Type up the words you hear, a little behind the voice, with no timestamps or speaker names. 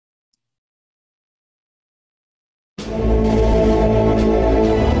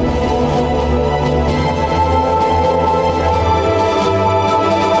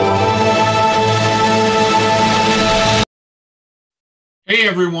Hey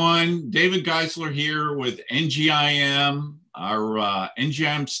everyone, David Geisler here with NGIM. Our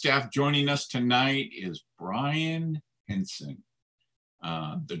NGIM staff joining us tonight is Brian Henson,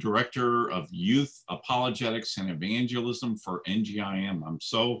 the Director of Youth Apologetics and Evangelism for NGIM. I'm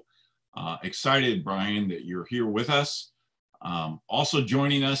so excited, Brian, that you're here with us. Also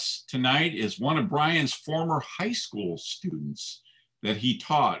joining us tonight is one of Brian's former high school students that he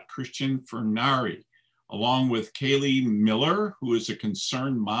taught, Christian Furnari, along with Kallie Miller, who is a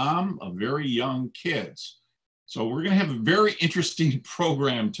concerned mom of very young kids. So we're gonna have a very interesting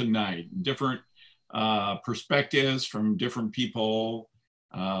program tonight, different perspectives from different people,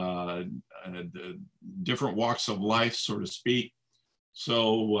 different walks of life, so to speak.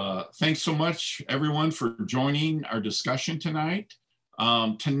 So thanks so much, everyone, for joining our discussion tonight.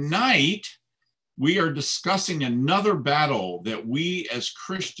 Tonight, we are discussing another battle that we as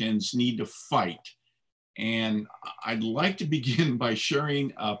Christians need to fight. And I'd like to begin by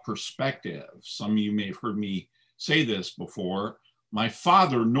sharing a perspective. Some of you may have heard me say this before. My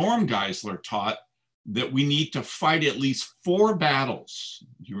father, Norm Geisler, taught that we need to fight at least 4 battles.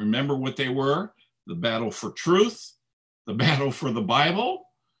 Do you remember what they were? The battle for truth, the battle for the Bible,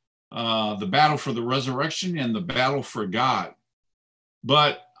 the battle for the resurrection, and the battle for God.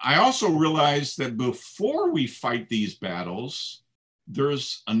 But I also realized that before we fight these battles,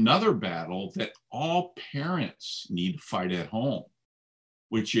 there's another battle that all parents need to fight at home,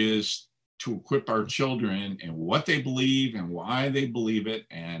 which is to equip our children in what they believe and why they believe it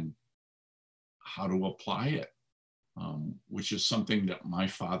and how to apply it, which is something that my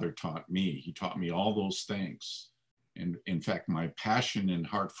father taught me. He taught me all those things. And in fact, my passion and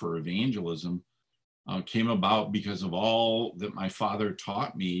heart for evangelism came about because of all that my father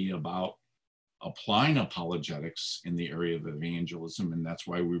taught me about applying apologetics in the area of evangelism. And that's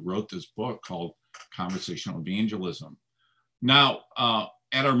why we wrote this book called Conversational Evangelism. Now,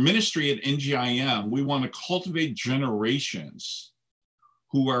 at our ministry at NGIM, we want to cultivate generations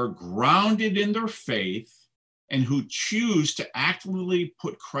who are grounded in their faith and who choose to actively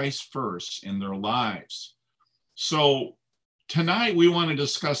put Christ first in their lives. So tonight we want to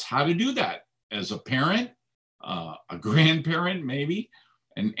discuss how to do that as a parent, a grandparent maybe,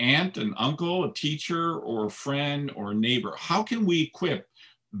 an aunt, an uncle, a teacher, or a friend, or a neighbor. How can we equip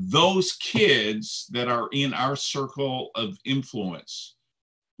those kids that are in our circle of influence?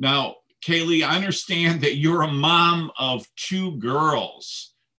 Now, Kallie, I understand that you're a mom of 2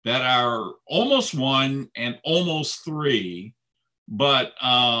 girls that are almost 1 and almost 3, but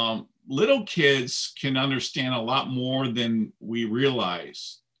little kids can understand a lot more than we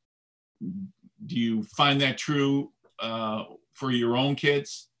realize. Do you find that true for your own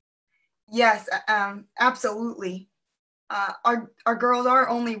kids? Yes, absolutely. Our girls are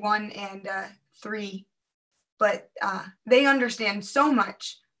only 1 and 3, but they understand so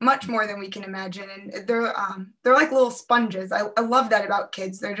much more than we can imagine, and they're like little sponges. I love that about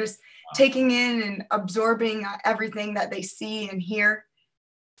kids. They're just taking in and absorbing everything that they see and hear.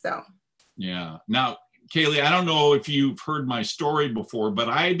 So yeah. Now, Kallie, I don't know if you've heard my story before, but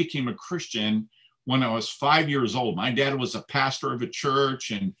I became a Christian when I was 5 years old. My dad was a pastor of a church,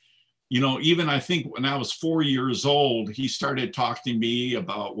 and even I think when I was 4 years old, he started talking to me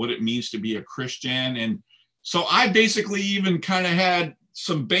about what it means to be a Christian. And so I basically even kind of had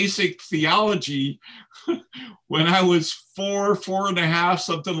some basic theology when I was 4 and a half,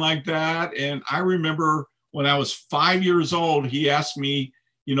 something like that. And I remember when I was 5 years old, he asked me,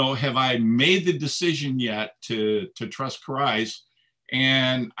 have I made the decision yet to trust Christ?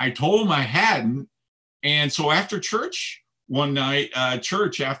 And I told him I hadn't. And so after church one night, after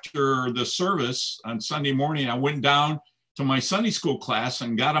the service on Sunday morning, I went down to my Sunday school class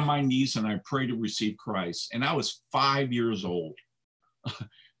and got on my knees and I prayed to receive Christ. And I was 5 years old.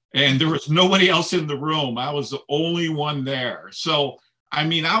 And there was nobody else in the room. I was the only one there. So, I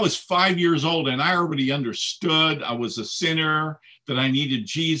was 5 years old and I already understood I was a sinner, that I needed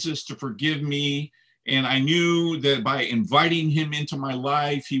Jesus to forgive me. And I knew that by inviting him into my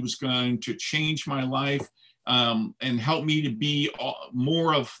life, he was going to change my life and help me to be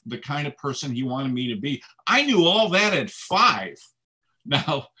more of the kind of person he wanted me to be. I knew all that at 5.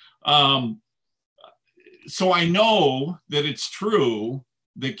 Now, so I know that it's true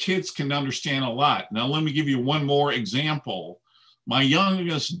that kids can understand a lot. Now, let me give you one more example. My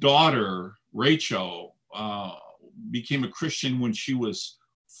youngest daughter, Rachel, became a Christian when she was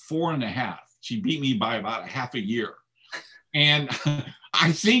 4 and a half. She beat me by about a half a year. And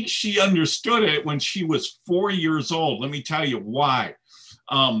I think she understood it when she was 4 years old. Let me tell you why.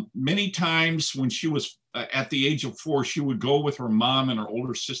 Many times when she was at the age of 4, she would go with her mom and her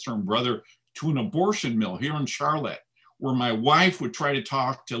older sister and brother to an abortion mill here in Charlotte, where my wife would try to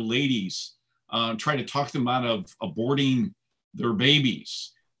talk to ladies, try to talk them out of aborting their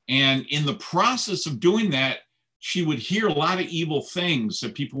babies. And in the process of doing that, she would hear a lot of evil things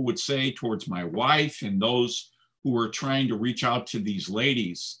that people would say towards my wife and those who were trying to reach out to these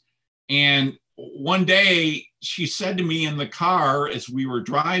ladies. And one day she said to me in the car as we were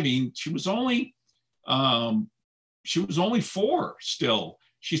driving, she was only 4 still.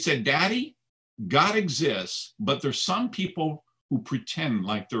 She said, "Daddy, God exists, but there's some people who pretend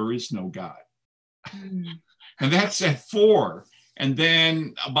like there is no God." And that's at 4. And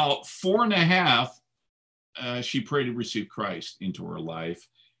then about 4.5, she prayed to receive Christ into her life.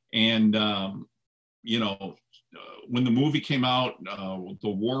 And, when the movie came out,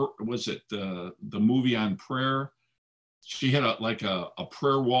 the movie on prayer, she had a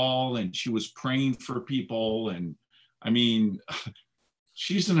prayer wall, and she was praying for people. And I mean,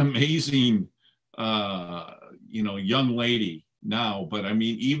 she's an amazing, young lady now, but I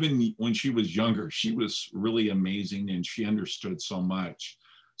mean, even when she was younger, she was really amazing, and she understood so much.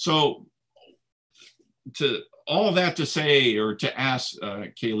 So to all that to say, or to ask,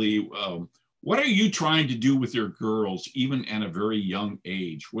 Kallie, what are you trying to do with your girls, even at a very young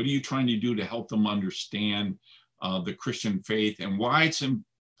age? What are you trying to do to help them understand the Christian faith, and why it's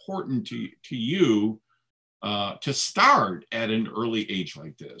important to you to start at an early age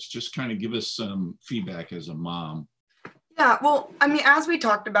like this? Just kind of give us some feedback as a mom. Yeah, well, I mean, as we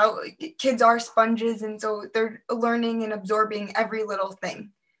talked about, kids are sponges, and so they're learning and absorbing every little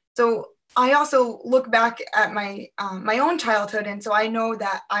thing. So I also look back at my own childhood, and so I know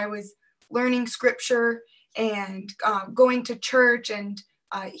that I was learning scripture and going to church and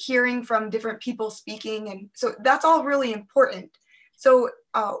hearing from different people speaking, and so that's all really important. So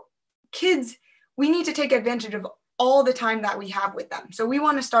kids, we need to take advantage of all the time that we have with them. So we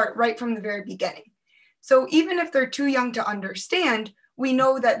want to start right from the very beginning. So even if they're too young to understand, we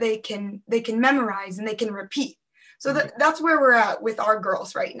know that they can memorize and they can repeat. So that's where we're at with our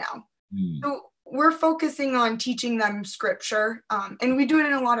girls right now. So we're focusing on teaching them scripture, and we do it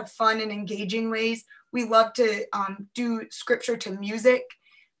in a lot of fun and engaging ways. We love to do scripture to music.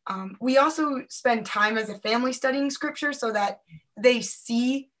 We also spend time as a family studying scripture so that they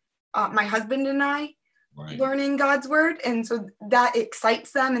see my husband and I learning God's word. And so that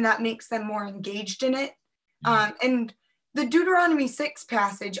excites them, and that makes them more engaged in it. And the Deuteronomy 6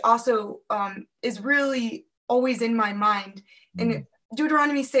 passage also is really always in my mind. And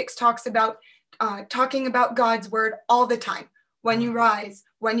Deuteronomy 6 talks about talking about God's word all the time, when you rise,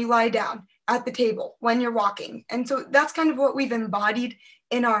 when you lie down, at the table, when you're walking. And so that's kind of what we've embodied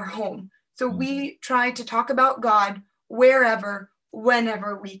in our home. So we try to talk about God wherever,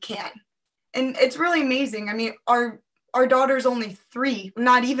 whenever we can. And it's really amazing. I mean, our daughter's only 3,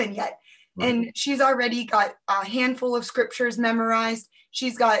 not even yet. And she's already got a handful of scriptures memorized.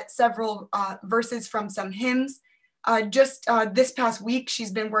 She's got several verses from some hymns. Just this past week,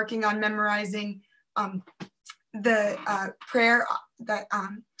 she's been working on memorizing the prayer that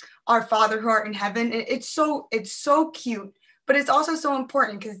Our Father who art in heaven. It's so cute, but it's also so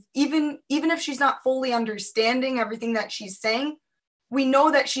important, because even if she's not fully understanding everything that she's saying, we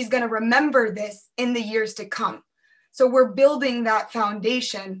know that she's going to remember this in the years to come. So we're building that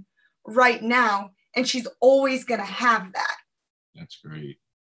foundation right now, and she's always going to have that. That's great.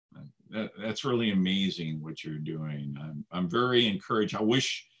 That's really amazing what you're doing. I'm very encouraged. I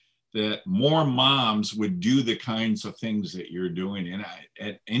wish that more moms would do the kinds of things that you're doing. And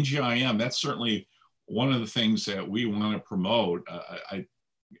at NGIM, that's certainly one of the things that we want to promote.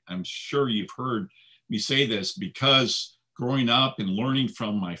 I'm sure you've heard me say this, because growing up and learning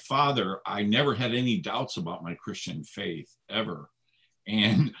from my father, I never had any doubts about my Christian faith ever.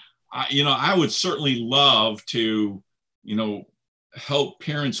 And I would certainly love to, help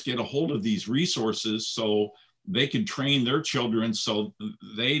parents get a hold of these resources so they can train their children so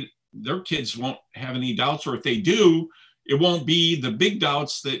their kids won't have any doubts, or if they do, it won't be the big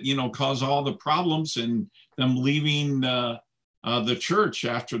doubts that cause all the problems and them leaving the church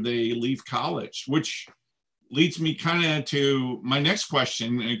after they leave college. Which leads me kind of to my next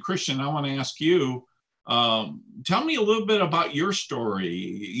question. And Christian, I want to ask you, tell me a little bit about your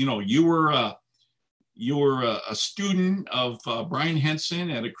story. You were a student of Brian Henson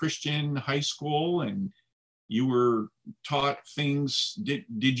at a Christian high school, and you were taught things.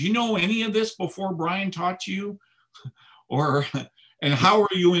 Did you know any of this before Brian taught you? And how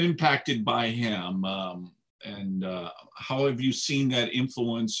were you impacted by him? And how have you seen that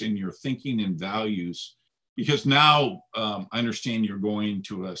influence in your thinking and values? Because now I understand you're going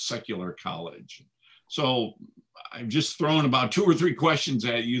to a secular college. So I've just thrown about 2 or 3 questions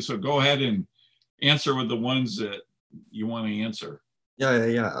at you. So go ahead and answer with the ones that you want to answer.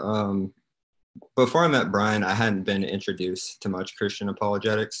 Yeah. Before I met Brian, I hadn't been introduced to much Christian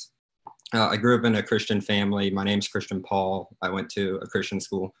apologetics. I grew up in a Christian family. My name's Christian Paul. I went to a Christian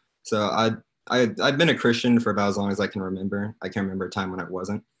school. So I'd been a Christian for about as long as I can remember. I can't remember a time when I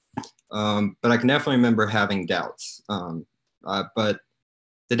wasn't. But I can definitely remember having doubts. But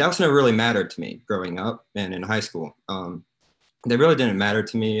the doubts never really mattered to me growing up and in high school. They really didn't matter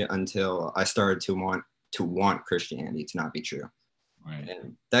to me until I started to want Christianity to not be true. Right.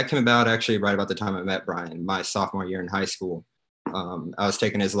 And that came about actually right about the time I met Brian, my sophomore year in high school. I was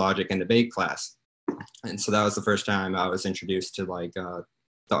taking his logic and debate class. And so that was the first time I was introduced to like the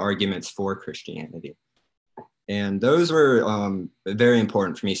arguments for Christianity. And those were very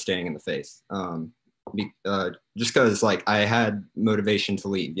important for me staying in the faith. Just because like I had motivation to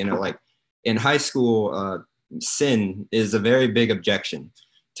leave, you know, like in high school, sin is a very big objection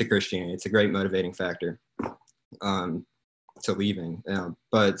to Christianity. It's a great motivating factor to leaving.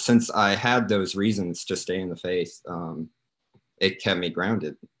 But since I had those reasons to stay in the faith, it kept me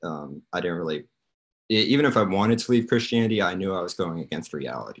grounded. I didn't really, even if I wanted to leave Christianity, I knew I was going against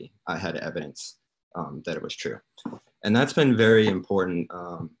reality. I had evidence that it was true. And that's been very important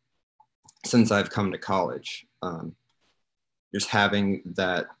since I've come to college. Just having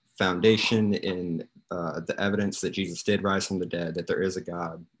that foundation in the evidence that Jesus did rise from the dead, that there is a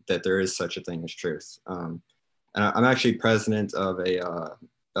God, that there is such a thing as truth. And I'm actually president of the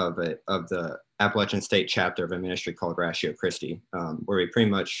Appalachian State chapter of a ministry called Ratio Christi, where we pretty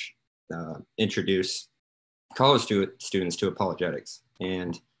much introduce college students to apologetics.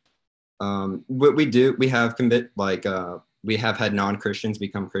 And what we do, we have we have had non-Christians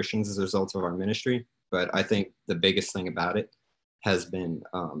become Christians as a result of our ministry. But I think the biggest thing about it has been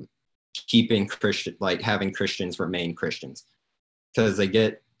having Christians remain Christians, because they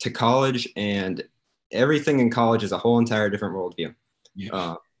get to college and everything in college is a whole entire different worldview.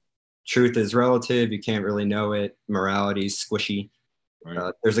 Yeah. Truth is relative. You can't really know it. Morality is squishy.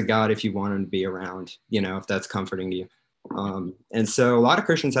 Right. There's a God if you want him to be around, you know, if that's comforting to you. And so a lot of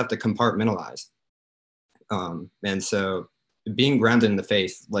Christians have to compartmentalize. And so being grounded in the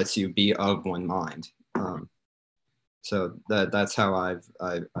faith lets you be of one mind. So that's how I've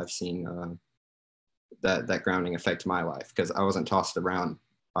seen that grounding affect my life, because I wasn't tossed around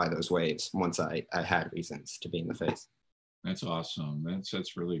by those waves once I had reasons to be in the faith. That's awesome.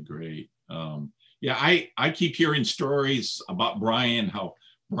 That's really great. Yeah, I keep hearing stories about Brian, how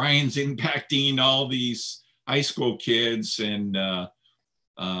Brian's impacting all these high school kids, and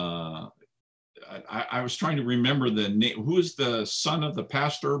I was trying to remember the name. Who is the son of the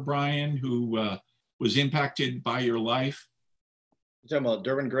pastor, Brian, who was impacted by your life? You're talking about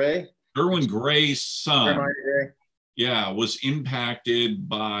Derwin Gray? Derwin Gray's son. Gray. Yeah, was impacted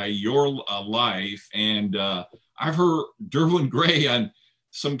by your life. And I've heard Derwin Gray on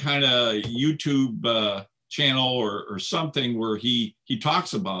some kind of YouTube channel or something where he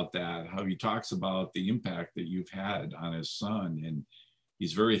talks about that, how he talks about the impact that you've had on his son. And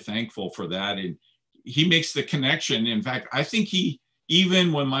he's very thankful for that. And he makes the connection. In fact, I think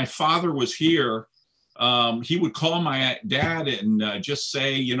even when my father was here, he would call my dad and just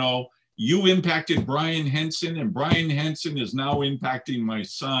say, you know, you impacted Brian Henson, and Brian Henson is now impacting my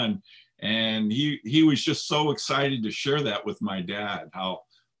son. And he was just so excited to share that with my dad, how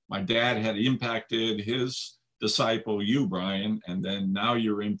my dad had impacted his disciple, you, Brian, and then now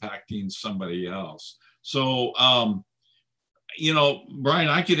you're impacting somebody else. So, you know, Brian,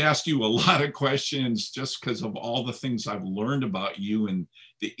 I could ask you a lot of questions just because of all the things I've learned about you and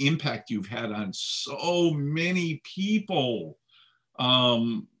the impact you've had on so many people.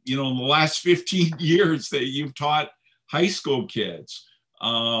 You know, in the last 15 years that you've taught high school kids.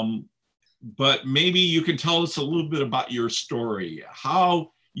 But maybe you can tell us a little bit about your story,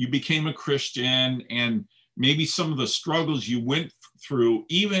 how you became a Christian, and maybe some of the struggles you went through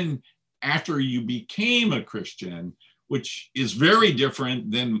even after you became a Christian, which is very different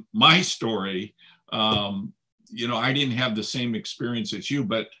than my story. You know, I didn't have the same experience as you,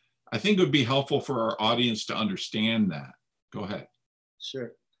 but I think it would be helpful for our audience to understand that. Go ahead.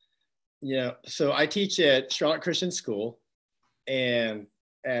 Sure. Yeah, so I teach at Charlotte Christian School, and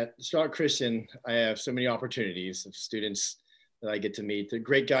at Charlotte Christian, I have so many opportunities of students that I get to meet. They're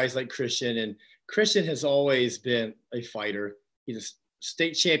great guys like Christian, and Christian has always been a fighter. He's a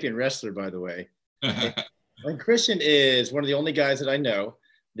state champion wrestler, by the way. And Christian is one of the only guys that I know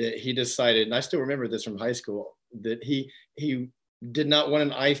that he decided, and I still remember this from high school, that he did not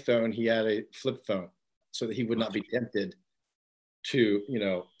want an iPhone. He had a flip phone so that he would not be tempted to, you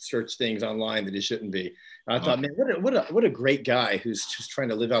know, search things online that he shouldn't be. And I thought, man, what a great guy who's just trying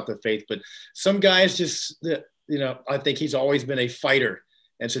to live out the faith. But some guys just, I think he's always been a fighter.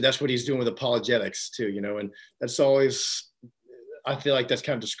 And so that's what he's doing with apologetics too, and that's always, I feel like that's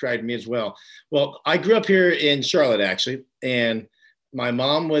kind of described me as well. Well, I grew up here in Charlotte, actually, and my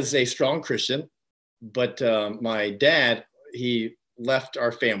mom was a strong Christian, but my dad, he left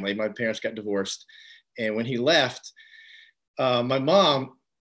our family. My parents got divorced. And when he left, my mom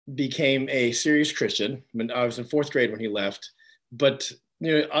became a serious Christian. When I was in 4th grade when he left. But,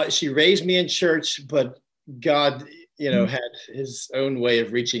 she raised me in church, but God, had his own way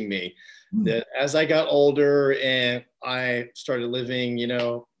of reaching me. That as I got older and I started living,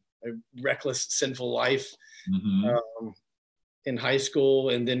 a reckless, sinful life in high school,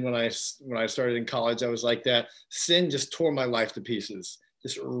 and then when I started in college, I was like that. Sin just tore my life to pieces,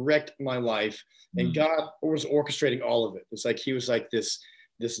 just wrecked my life, and God was orchestrating all of it. It's like he was like this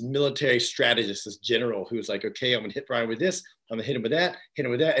military strategist, this general who was like, okay, I'm gonna hit Brian with this, I'm gonna hit him with that,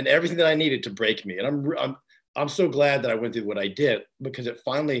 and everything that I needed to break me. And I'm so glad that I went through what I did, because it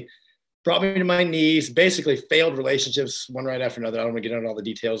finally brought me to my knees, basically failed relationships, one right after another. I don't want to get into all the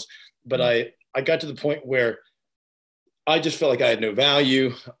details, but I got to the point where I just felt like I had no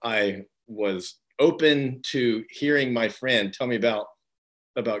value. I was open to hearing my friend tell me about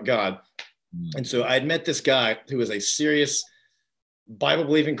God. And so I had met this guy who was a serious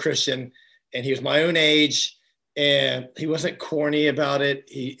Bible-believing Christian, and he was my own age, and he wasn't corny about it.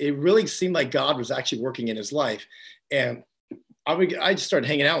 It really seemed like God was actually working in his life. And I just started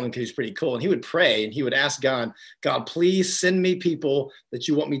hanging out with him because he's pretty cool. And he would pray and he would ask God, please send me people that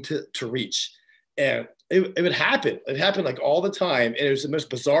you want me to reach. And it would happen. It happened like all the time. And it was the most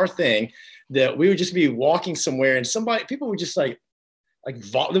bizarre thing that we would just be walking somewhere and people would just they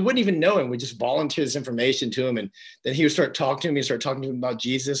wouldn't even know him. We just volunteer this information to him. And then he would start talking to me and start talking to him about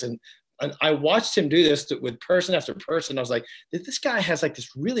Jesus. And I watched him do this with person after person. I was like, this guy has like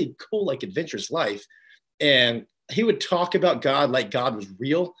this really cool, like adventurous life. And he would talk about God like God was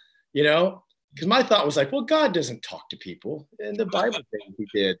real, because my thought was like, well, God doesn't talk to people, and the Bible says he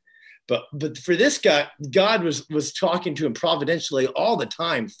did. But for this guy, God was talking to him providentially all the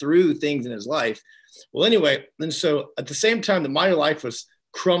time through things in his life. Well, anyway, and so at the same time that my life was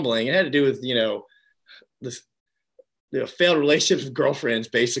crumbling, it had to do with, this failed relationships with girlfriends,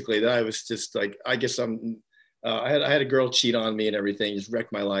 basically, that I was just like, I guess I had a girl cheat on me and everything, just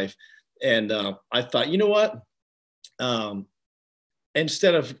wrecked my life. And I thought, you know what?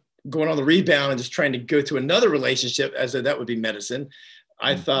 Instead of going on the rebound and just trying to go to another relationship as though that would be medicine,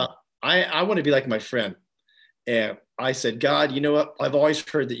 I thought, I want to be like my friend. And I said, God, you know what? I've always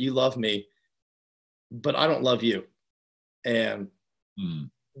heard that you love me, but I don't love you. And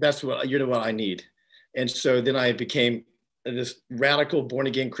that's what I need. And so then I became this radical born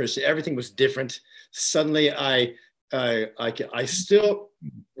again Christian. Everything was different. Suddenly I still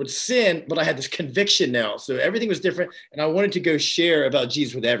would sin, but I had this conviction now. So everything was different. And I wanted to go share about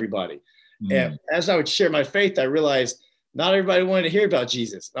Jesus with everybody. And as I would share my faith, I realized not everybody wanted to hear about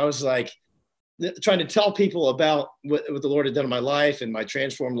Jesus. I was like trying to tell people about what the Lord had done in my life and my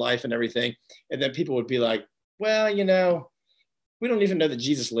transformed life and everything. And then people would be like, well, we don't even know that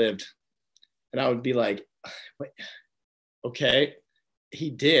Jesus lived. And I would be like, wait, okay, he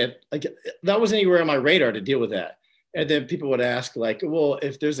did. Like, that wasn't anywhere on my radar to deal with that. And then people would ask, like, well,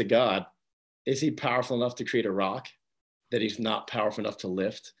 if there's a God, is he powerful enough to create a rock that he's not powerful enough to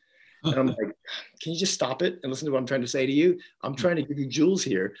lift? And I'm like, can you just stop it and listen to what I'm trying to say to you? I'm trying to give you jewels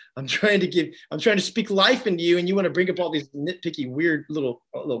here. I'm trying to speak life into you, and you want to bring up all these nitpicky, weird little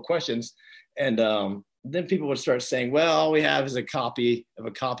questions. And then people would start saying, well, all we have is a copy of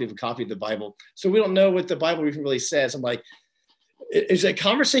the Bible. So we don't know what the Bible even really says. I'm like, it's like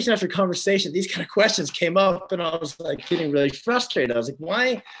conversation after conversation, these kind of questions came up, and I was like getting really frustrated. I was like,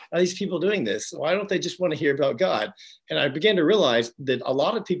 why are these people doing this? Why don't they just want to hear about God? And I began to realize that a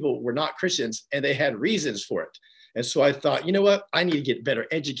lot of people were not Christians, and they had reasons for it. And so I thought, you know what? I need to get better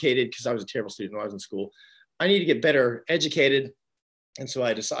educated, because I was a terrible student when I was in school. I need to get better educated. And so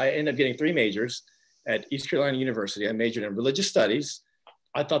I ended up getting 3 majors at East Carolina University. I majored in religious studies.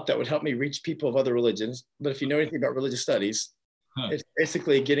 I thought that would help me reach people of other religions. But if you know anything about religious studies, it's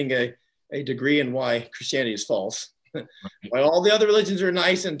basically getting a degree in why Christianity is false, why all the other religions are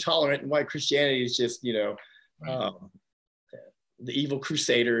nice and tolerant, and why Christianity is just, the evil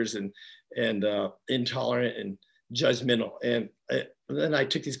crusaders and intolerant and judgmental. And then I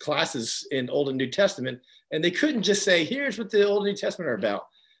took these classes in Old and New Testament, and they couldn't just say, here's what the Old and New Testament are about.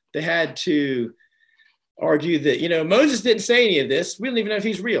 They had to argue that, Moses didn't say any of this. We don't even know if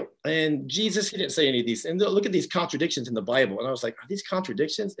he's real. And Jesus, he didn't say any of these. And look at these contradictions in the Bible. And I was like, are these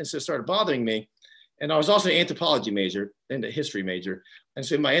contradictions? And so it started bothering me. And I was also an anthropology major and a history major. And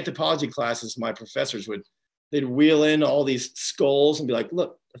so in my anthropology classes, my professors would they'd wheel in all these skulls and be like,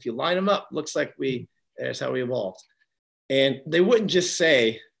 look, if you line them up, looks like that's how we evolved. And they wouldn't just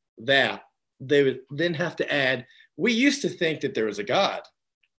say that. They would then have to add, we used to think that there was a God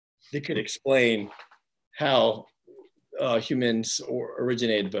that could explain how humans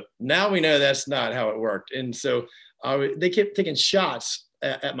originated, but now we know that's not how it worked. And so they kept taking shots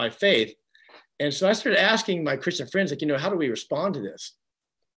at my faith. And so I started asking my Christian friends, like, how do we respond to this?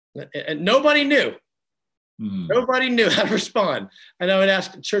 And nobody knew. Nobody knew how to respond. And I would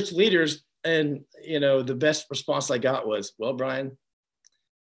ask church leaders, and the best response I got was, well, Brian,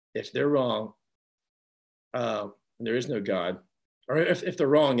 if they're wrong, and there is no God, or if they're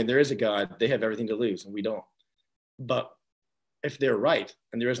wrong and there is a God, they have everything to lose and we don't. But if they're right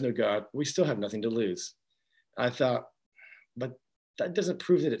and there is no God, we still have nothing to lose. I thought, but that doesn't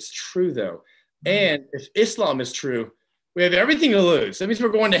prove that it's true though. And if Islam is true, we have everything to lose. That means we're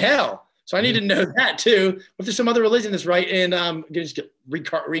going to hell. So I need to know that too. If there's some other religion that's right and just get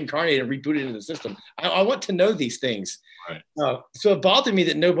reincarnated and rebooted into the system, I want to know these things. Right. So it bothered me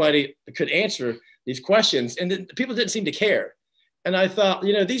that nobody could answer these questions, and people didn't seem to care. And I thought,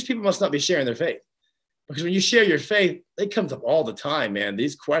 these people must not be sharing their faith, because when you share your faith, it comes up all the time, man.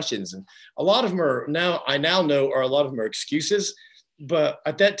 These questions, and a lot of them are I now know a lot of them are excuses. But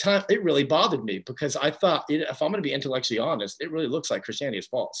at that time, it really bothered me, because I thought, if I'm going to be intellectually honest, it really looks like Christianity is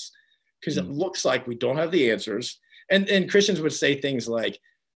false. Because it looks like we don't have the answers. And Christians would say things like,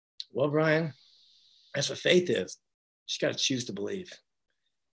 well, Brian, that's what faith is. You just got to choose to believe.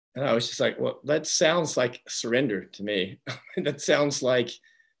 And I was just like, well, that sounds like surrender to me. That sounds like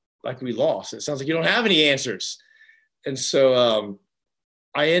we lost. It sounds like you don't have any answers. And so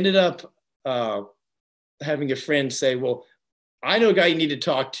I ended up having a friend say, well, I know a guy you need to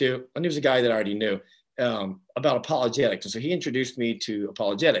talk to. And he was a guy that I already knew about apologetics. And so he introduced me to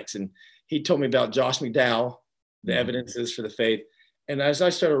apologetics. And he told me about Josh McDowell, the evidences for the faith. And as I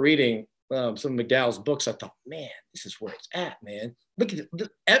started reading some of McDowell's books, I thought, man, this is where it's at, man. Look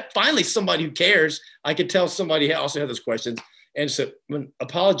at finally somebody who cares. I could tell somebody also had those questions. And so when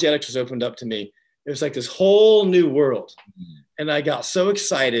apologetics was opened up to me, it was like this whole new world. And I got so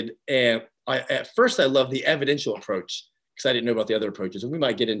excited. And at first I loved the evidential approach, because I didn't know about the other approaches. And we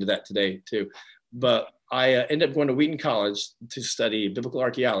might get into that today too. But I ended up going to Wheaton College to study biblical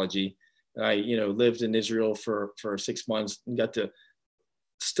archaeology. I, lived in Israel for 6 months and got to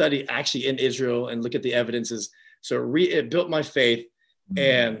study actually in Israel and look at the evidences. So it built my faith.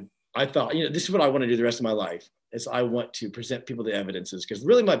 And I thought, this is what I want to do the rest of my life, is I want to present people the evidences, because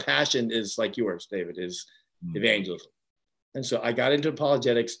really my passion is like yours, David, is evangelism. And so I got into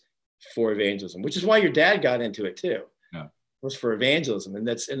apologetics for evangelism, which is why your dad got into it too. Yeah. Was for evangelism.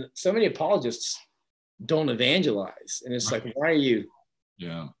 And so many apologists don't evangelize. And it's like, why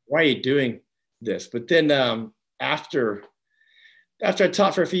are you doing this? But then after I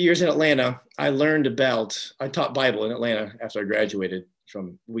taught for a few years in Atlanta, I taught Bible in Atlanta after I graduated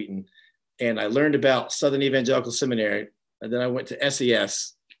from Wheaton. And I learned about Southern Evangelical Seminary. And then I went to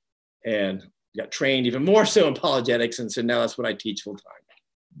SES and got trained even more so in apologetics. And so now that's what I teach full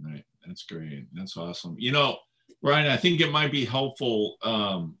time. Right. That's great. That's awesome. Brian, I think it might be helpful,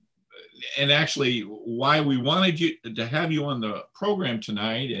 and actually why we wanted to have you on the program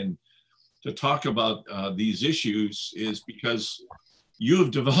tonight and to talk about these issues is because you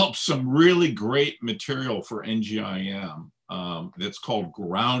have developed some really great material for NGIM that's called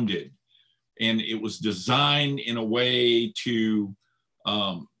Grounded. And it was designed in a way to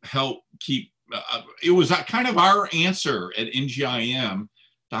help keep, it was kind of our answer at NGIM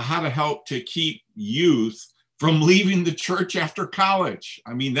to how to help to keep youth from leaving the church after college.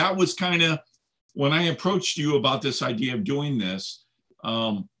 I mean, that was kind of, when I approached you about this idea of doing this,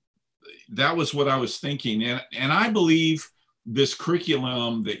 that was what I was thinking. And I believe this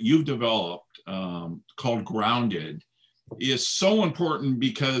curriculum that you've developed called Grounded is so important,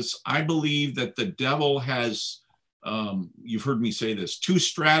 because I believe that the devil has, you've heard me say this, two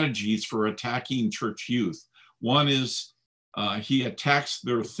strategies for attacking church youth. One is he attacks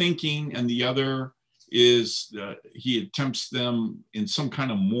their thinking, and the other is he attempts them in some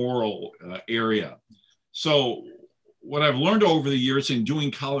kind of moral area. So what I've learned over the years in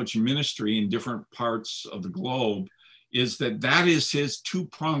doing college ministry in different parts of the globe is that is his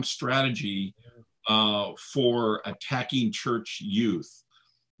two-pronged strategy for attacking church youth.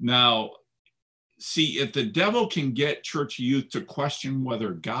 Now, see, if the devil can get church youth to question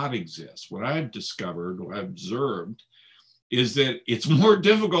whether God exists, what I've discovered, what I've observed, is that it's more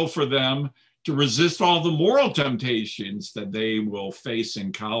difficult for them to resist all the moral temptations that they will face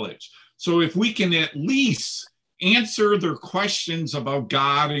in college. So if we can at least answer their questions about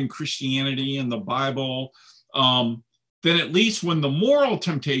God and Christianity and the Bible then at least when the moral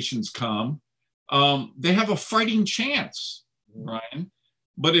temptations come, they have a fighting chance, Brian.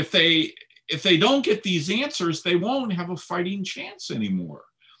 But if they don't get these answers, they won't have a fighting chance anymore.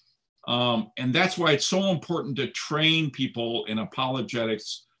 And that's why it's so important to train people in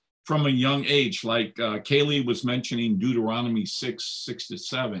apologetics from a young age, like Kallie was mentioning Deuteronomy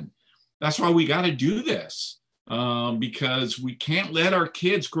 6:6-7. That's why we got to do this, because we can't let our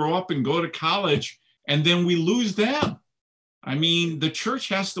kids grow up and go to college and then we lose them. I mean, the church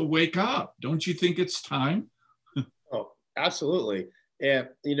has to wake up. Don't you think it's time? Oh, absolutely. And,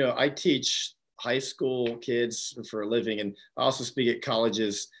 you know, I teach high school kids for a living, and I also speak at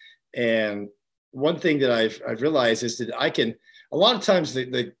colleges. And one thing that I've realized is that a lot of times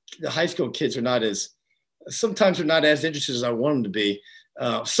the high school kids are sometimes they're not as interested as I want them to be.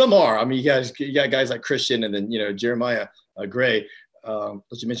 Some are. I mean, you got guys like Christian, and then, you know, Jeremiah Gray, that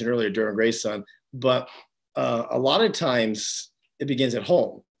you mentioned earlier, Durham Gray's son. But a lot of times it begins at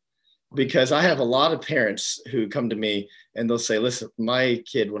home, because I have a lot of parents who come to me and they'll say, listen, my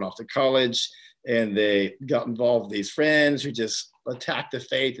kid went off to college and they got involved with these friends who just attacked the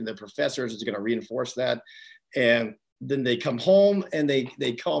faith, and the professors are going to reinforce that. And then they come home and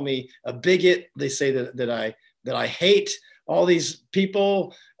they call me a bigot. They say that I hate all these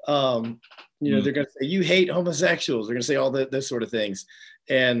people. You know, they're going to say, you hate homosexuals. They're going to say all those sort of things.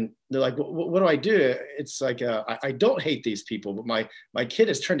 And they're like, what do I do? It's like, I don't hate these people, but my kid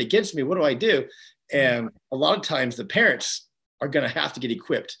has turned against me. What do I do? And a lot of times the parents are going to have to get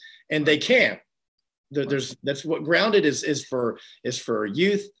equipped, and they can. That's what Grounded is for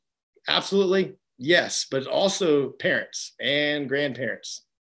youth. Absolutely. Yes. But also parents and grandparents.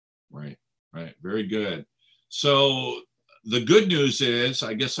 Right. Very good. So the good news is,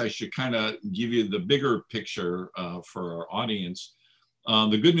 I guess I should kind of give you the bigger picture for our audience.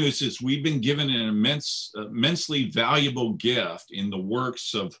 The good news is we've been given an immensely valuable gift in the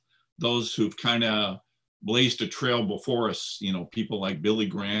works of those who've kind of blazed a trail before us, you know, people like Billy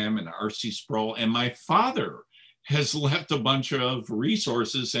Graham and R.C. Sproul. And my father has left a bunch of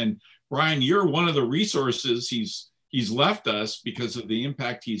resources. And Brian, you're one of the resources he's left us because of the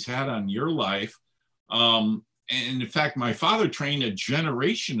impact he's had on your life. And in fact, my father trained a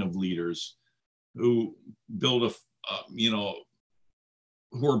generation of leaders who build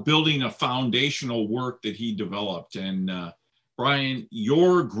who are building a foundational work that he developed. And Brian,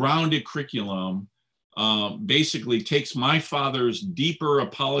 your Grounded curriculum basically takes my father's deeper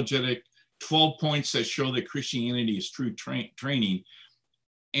apologetic 12 points that show that Christianity is true training,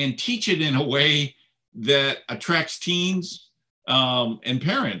 and teach it in a way that attracts teens and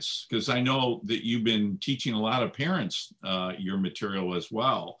parents, because I know that you've been teaching a lot of parents your material as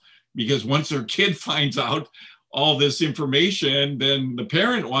well, because once their kid finds out all this information, then the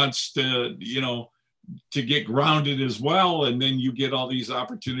parent wants to, you know, to get grounded as well. And then you get all these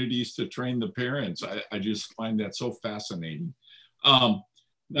opportunities to train the parents. I just find that so fascinating.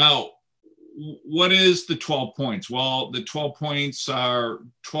 Now, what is the 12 points? Well, the 12 points are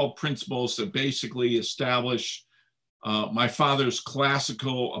 12 principles that basically establish my father's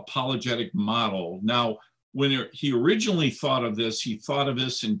classical apologetic model. Now, when he originally thought of this, he thought of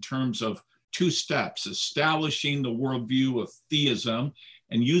this in terms of two steps: establishing the worldview of theism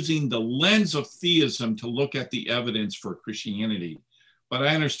and using the lens of theism to look at the evidence for Christianity. But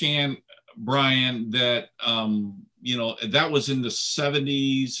I understand, Brian, that you know, that was in the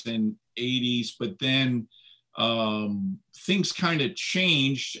 70s and 80s, but then things kind of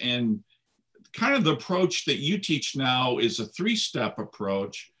changed, and kind of the approach that you teach now is a three-step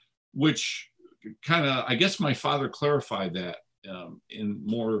approach, which kind of, I guess my father clarified that in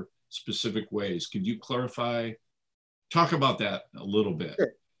more specific ways. Could you talk about that a little bit?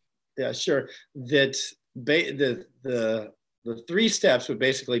 Sure. Yeah, sure. That the three steps would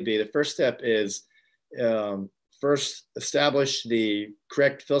basically be: the first step is first establish the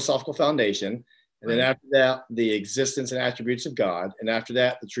correct philosophical foundation, and then after that, the existence and attributes of God, and after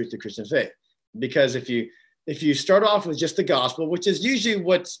that, the truth of Christian faith. Because if you start off with just the gospel, which is usually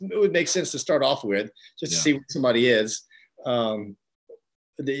what it would make sense to start off with, just to see what somebody is.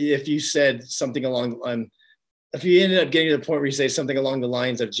 If you said something if you ended up getting to the point where you say something along the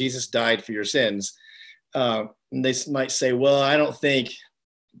lines of Jesus died for your sins, and they might say, well, I don't think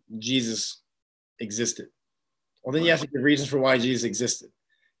Jesus existed. Well, then you have to give reasons for why Jesus existed.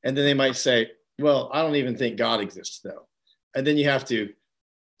 And then they might say, well, I don't even think God exists, though. And then you have to,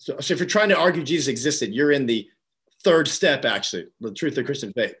 so if you're trying to argue Jesus existed, you're in the third step, actually, the truth of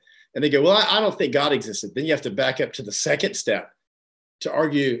Christian faith. And they go, well, I don't think God existed. Then you have to back up to the second step to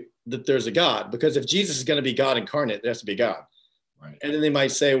argue that there's a God, because if Jesus is going to be God incarnate, there has to be God. Right. And then they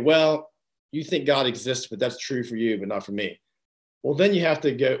might say, well, you think God exists, but that's true for you, but not for me. Well, then you have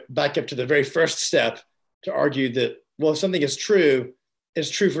to go back up to the very first step to argue that, well, if something is true, it's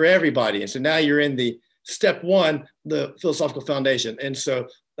true for everybody. And so now you're in the step one, the philosophical foundation. And so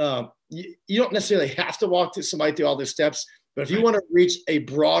you don't necessarily have to walk somebody through all those steps, but if you want to reach a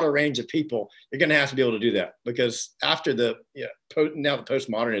broader range of people, you're going to have to be able to do that, because after now the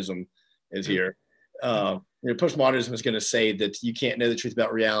postmodernism is here. Postmodernism is going to say that you can't know the truth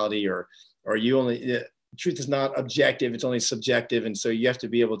about reality, or truth is not objective, it's only subjective. And so you have to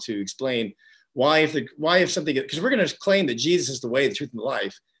be able to explain why if something, because we're going to claim that Jesus is the way, the truth, and the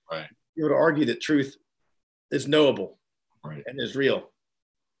life. Right. You're able to argue that truth is knowable, right, and is real.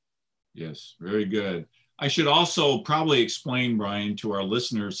 Yes, very good. I should also probably explain, Brian, to our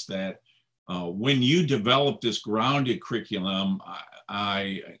listeners that when you develop this grounded curriculum,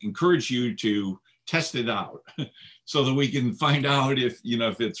 I encourage you to test it out so that we can find out if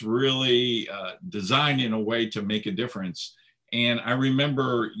it's really designed in a way to make a difference. And I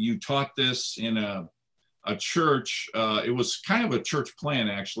remember you taught this in a church. It was kind of a church plan,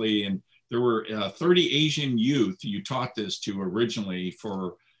 actually, and there were 30 Asian youth you taught this to originally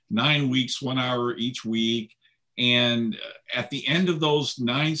for 9 weeks, 1 hour each week. And at the end of those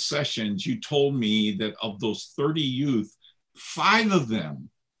 9 sessions, you told me that of those 30 youth, 5 of them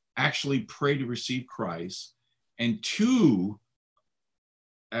actually prayed to receive Christ, and 2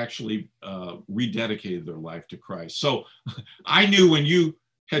 actually rededicated their life to Christ. So I knew when you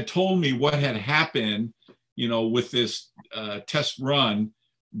had told me what had happened, with this test run,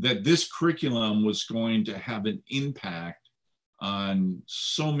 that this curriculum was going to have an impact on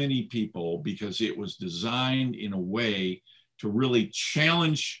so many people, because it was designed in a way to really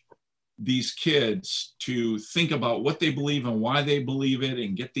challenge these kids to think about what they believe and why they believe it,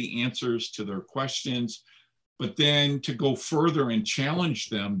 and get the answers to their questions, but then to go further and challenge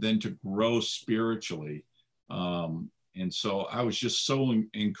them, then to grow spiritually. And so I was just so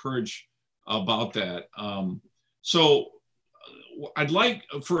encouraged about that. So I'd like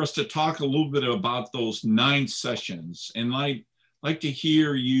for us to talk a little bit about those 9 sessions, and I'd like to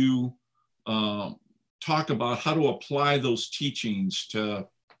hear you talk about how to apply those teachings to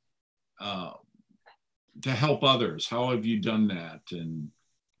help others. How have you done that? And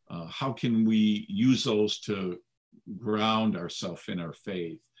how can we use those to ground ourselves in our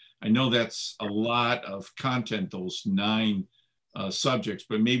faith? I know that's a lot of content, those 9 subjects,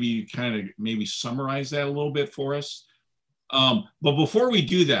 but maybe you kind of summarize that a little bit for us. But before we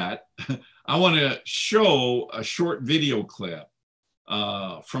do that, I want to show a short video clip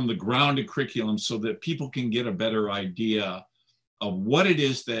from the grounded curriculum so that people can get a better idea of what it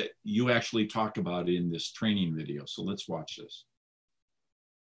is that you actually talk about in this training video. So let's watch this.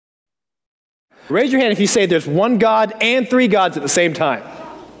 Raise your hand if you say there's one God and 3 gods at the same time.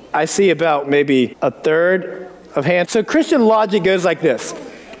 I see about maybe a third of hands. So Christian logic goes like this.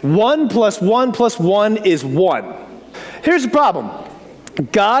 1 + 1 + 1 is 1. Here's the problem.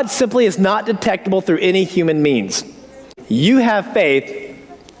 God simply is not detectable through any human means. You have faith,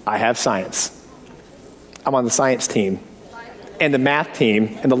 I have science. I'm on the science team, and the math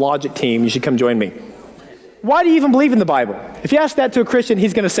team, and the logic team. You should come join me. Why do you even believe in the Bible? If you ask that to a Christian,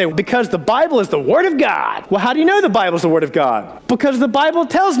 he's going to say, because the Bible is the Word of God. Well, how do you know the Bible is the Word of God? Because the Bible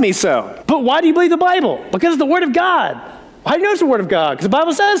tells me so. But why do you believe the Bible? Because it's the Word of God. How do you know it's the Word of God? Because the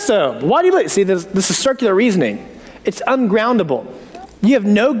Bible says so. But why do you believe? See, this is circular reasoning. It's ungroundable. You have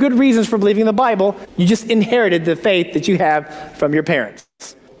no good reasons for believing in the Bible. You just inherited the faith that you have from your parents.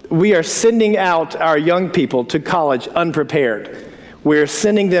 We are sending out our young people to college unprepared. We're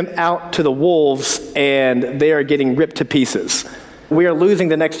sending them out to the wolves, and they are getting ripped to pieces. We are losing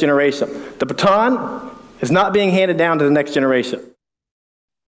the next generation. The baton is not being handed down to the next generation.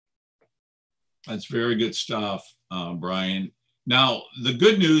 That's very good stuff, Brian. Now, the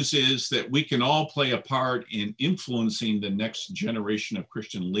good news is that we can all play a part in influencing the next generation of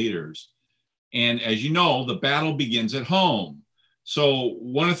Christian leaders. And as you know, the battle begins at home. So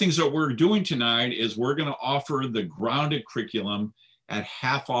one of the things that we're doing tonight is we're going to offer the grounded curriculum at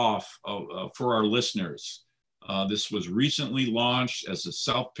half off for our listeners. This was recently launched as a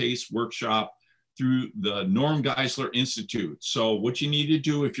self-paced workshop through the Norm Geisler Institute. So what you need to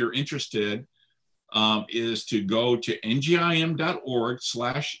do if you're interested is to go to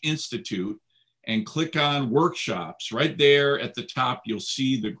ngim.org/institute and click on workshops. Right there at the top, you'll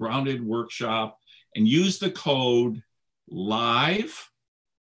see the grounded workshop, and use the code live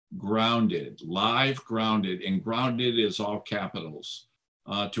grounded, and grounded is all capitals,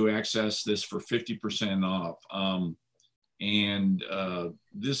 to access this for 50% off.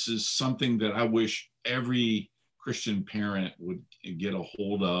 This is something that I wish every Christian parent would get a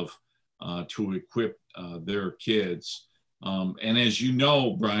hold of. to equip their kids. And as you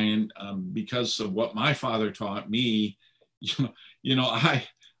know, Brian, because of what my father taught me,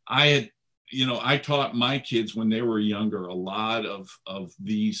 I taught my kids when they were younger a lot of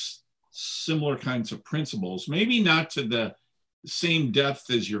these similar kinds of principles, maybe not to the same depth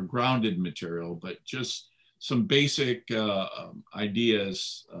as your grounded material, but just some basic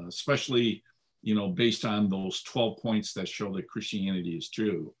ideas, especially, based on those 12 points that show that Christianity is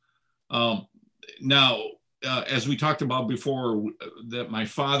true. Now, as we talked about before, that my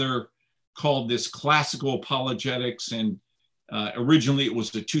father called this classical apologetics, and originally it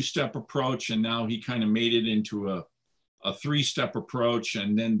was a two-step approach, and now he kind of made it into a three-step approach,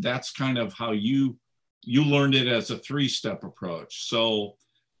 and then that's kind of how you learned it as a three-step approach. So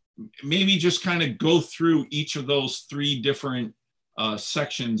maybe just kind of go through each of those three different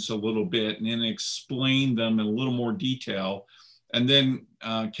sections a little bit and then explain them in a little more detail. And then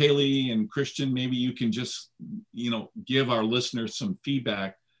Kallie and Christian, maybe you can just, give our listeners some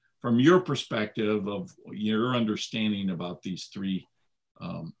feedback from your perspective of your understanding about these three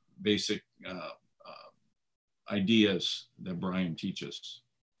basic ideas that Brian teaches.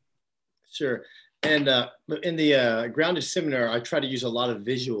 Sure. And in the Grounded Seminar, I try to use a lot of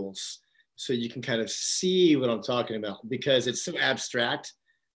visuals so you can kind of see what I'm talking about, because it's so abstract,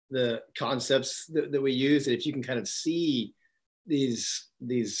 the concepts that we use, that if you can kind of see these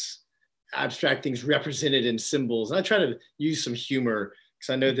abstract things represented in symbols. And I try to use some humor,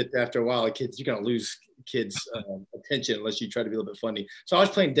 because I know that after a while, kids, you're going to lose kids' attention unless you try to be a little bit funny. So I was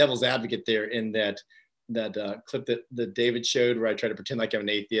playing devil's advocate there in that clip that David showed, where I try to pretend like I'm an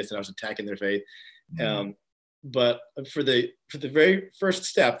atheist and I was attacking their faith. But for the very first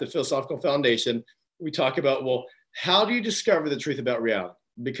step, the philosophical foundation, we talk about, well, how do you discover the truth about reality?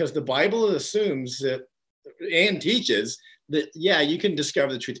 Because the Bible assumes that and teaches that, yeah, you can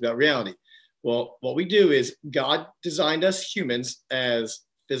discover the truth about reality. Well, what we do is God designed us humans as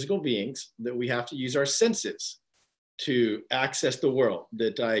physical beings, that we have to use our senses to access the world,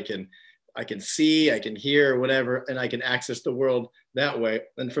 that I can see, I can hear, whatever, and I can access the world that way.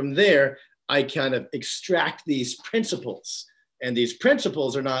 And from there, I kind of extract these principles, and these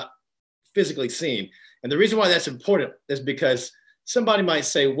principles are not physically seen. And the reason why that's important is because somebody might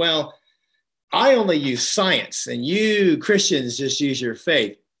say, well, I only use science and you Christians just use your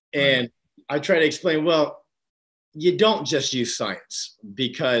faith. And I try to explain, well, you don't just use science,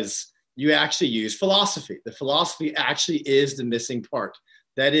 because you actually use philosophy. The philosophy actually is the missing part.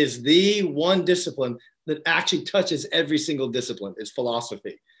 That is the one discipline that actually touches every single discipline, is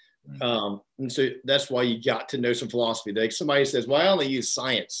philosophy. And so that's why you got to know some philosophy. Like somebody says, well, I only use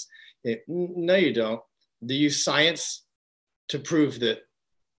science. No, you don't. Do you use science to prove that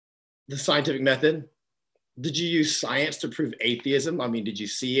the scientific method? Did you use science to prove atheism? I mean, did you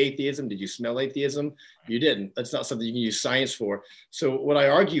see atheism? Did you smell atheism? You didn't. That's not something you can use science for. So what I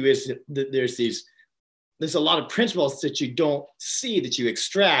argue is that there's a lot of principles that you don't see, that you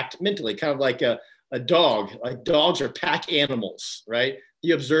extract mentally, kind of like a dog. Like dogs are pack animals, right?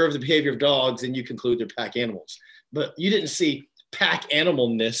 You observe the behavior of dogs and you conclude they're pack animals. But you didn't see pack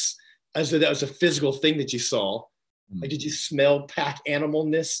animalness as though that was a physical thing that you saw. Like, did you smell pack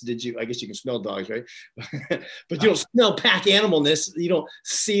animalness? I guess you can smell dogs, right? But you don't smell pack animalness. You don't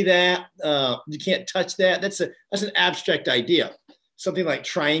see that. You can't touch that. That's an abstract idea. Something like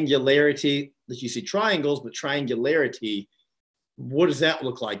triangularity, that you see triangles, but triangularity, what does that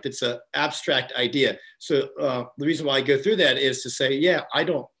look like? That's an abstract idea. So the reason why I go through that is to say, yeah, I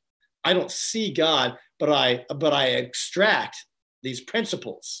don't see God, but I extract these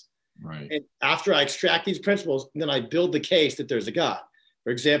principles. Right. And after I extract these principles, then I build the case that there's a God.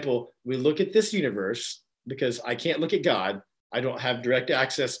 For example, we look at this universe, because I can't look at God. I don't have direct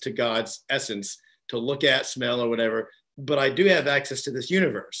access to God's essence to look at, smell, or whatever, but I do have access to this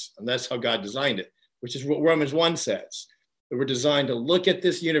universe. And that's how God designed it, which is what Romans 1 says. That we're designed to look at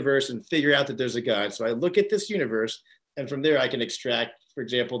this universe and figure out that there's a God. So I look at this universe, and from there I can extract, for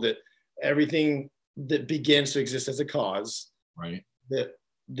example, that everything that begins to exist as a cause, right, that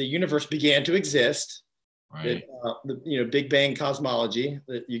the universe began to exist, right, that, Big Bang cosmology,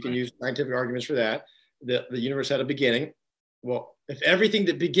 that you can use scientific arguments for that, that the universe had a beginning. Well, if everything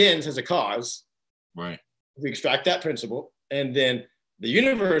that begins has a cause, right, we extract that principle, and then the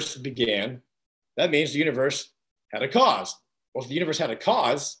universe began, that means the universe had a cause. Well, if the universe had a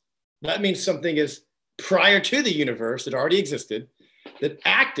cause, that means something is prior to the universe that already existed, that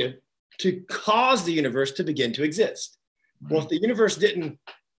acted to cause the universe to begin to exist. Right. Well, if the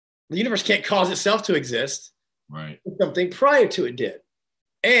universe can't cause itself to exist. Right. Something prior to it did.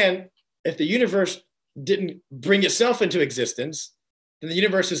 And if the universe didn't bring itself into existence, then the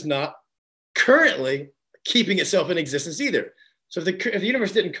universe is not currently keeping itself in existence either. So if the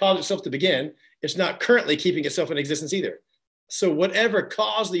universe didn't cause itself to begin, it's not currently keeping itself in existence either. So whatever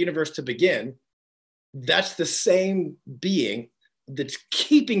caused the universe to begin, that's the same being that's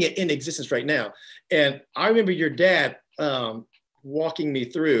keeping it in existence right now. And I remember your dad walking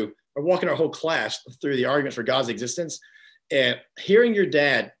our whole class through the arguments for God's existence, and hearing your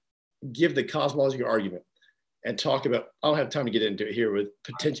dad give the cosmological argument and talk about, I don't have time to get into it here, with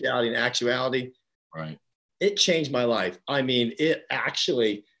potentiality and actuality. Right. It changed my life. I mean, it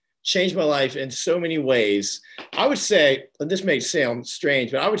actually changed my life in so many ways. I would say, and this may sound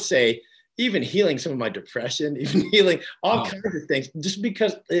strange, but I would say even healing some of my depression, even healing all kinds of things, just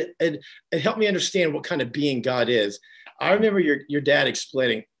because it helped me understand what kind of being God is. I remember your dad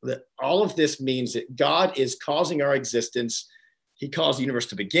explaining that all of this means that God is causing our existence. He caused the universe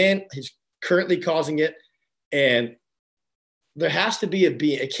to begin. He's currently causing it. And there has to be a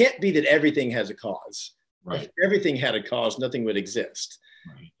being. It can't be that everything has a cause. Right. If everything had a cause, nothing would exist.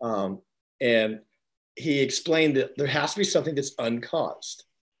 Right. And he explained that there has to be something that's uncaused.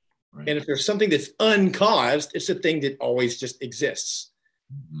 Right. And if there's something that's uncaused, it's a thing that always just exists.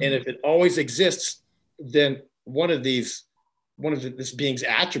 Mm-hmm. And if it always exists, then one of this being's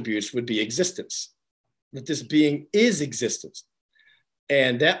attributes would be existence, that this being is existence.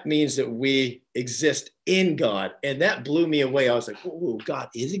 And that means that we exist in God. And that blew me away. I was like, oh, God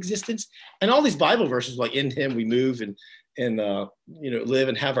is existence. And all these Bible verses, like in him we move and live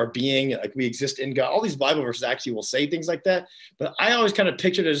and have our being, like we exist in God. All these Bible verses actually will say things like that. But I always kind of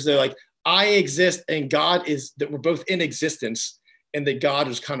pictured it as though, like, I exist and God is, that we're both in existence, and that God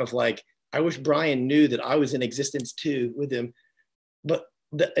was kind of like, I wish Brian knew that I was in existence too with him.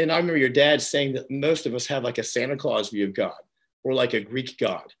 And I remember your dad saying that most of us have like a Santa Claus view of God, or like a Greek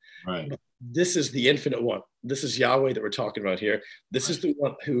God. Right. But this is the infinite one. This is Yahweh that we're talking about here. This is the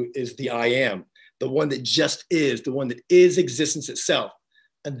one who is the I am, the one that just is, the one that is existence itself.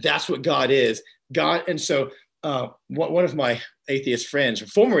 And that's what God is. God. And so one of my atheist friends, or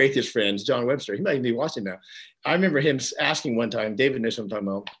former atheist friends, John Webster, he might even be watching now. I remember him asking one time, David knows what I'm talking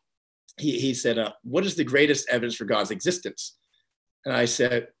about. He said, what is the greatest evidence for God's existence? And I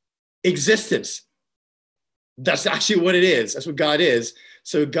said, existence. That's actually what it is. That's what God is.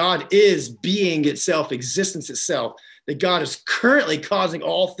 So God is being itself, existence itself, that God is currently causing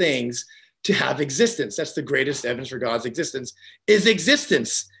all things to have existence. That's the greatest evidence for God's existence, is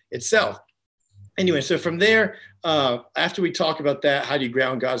existence itself. Anyway, so from there, after we talk about that, how do you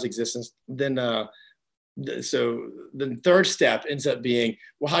ground God's existence? Then so the third step ends up being,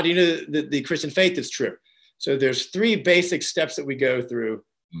 well, how do you know that the Christian faith is true? So there's three basic steps that we go through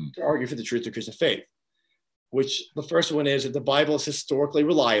to argue for the truth of Christian faith, which the first one is that the Bible is historically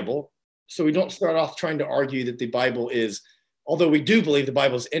reliable. So we don't start off trying to argue that the Bible is, although we do believe the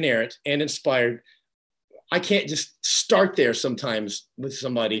Bible is inerrant and inspired, I can't just start there sometimes with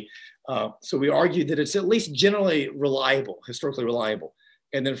somebody. So we argue that it's at least generally reliable, historically reliable.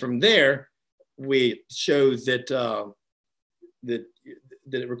 And then from there, we show that that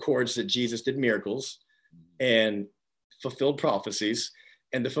it records that Jesus did miracles and fulfilled prophecies.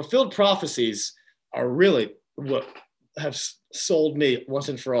 And the fulfilled prophecies are really what have sold me once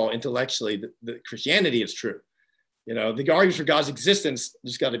and for all intellectually that Christianity is true. You know, the arguments for God's existence,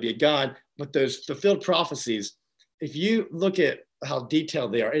 there's got to be a God, but those fulfilled prophecies, if you look at how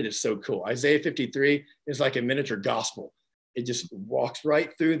detailed they are, it is so cool. Isaiah 53 is like a miniature gospel. It just walks right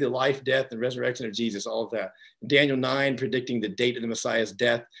through the life, death, and resurrection of Jesus, all of that. Daniel 9 predicting the date of the Messiah's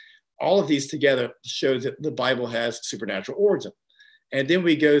death. All of these together show that the Bible has supernatural origin. And then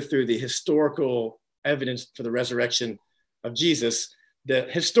we go through the historical evidence for the resurrection of Jesus. The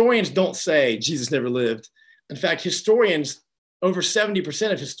historians don't say Jesus never lived. In fact, historians, over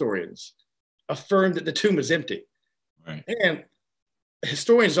 70% of historians, affirm that the tomb is empty. Right. And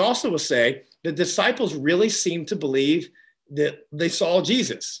historians also will say the disciples really seem to believe that they saw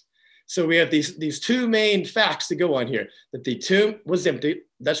Jesus. So we have these two main facts to go on here, that the tomb was empty.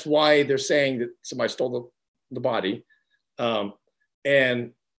 That's why they're saying that somebody stole the body.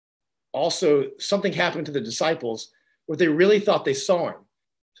 And also something happened to the disciples where they really thought they saw him.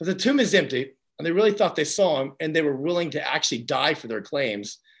 So the tomb is empty and they really thought they saw him, and they were willing to actually die for their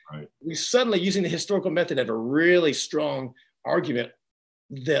claims. Right. We suddenly, using the historical method, have a really strong argument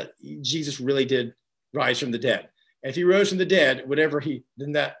that Jesus really did rise from the dead. And if he rose from the dead,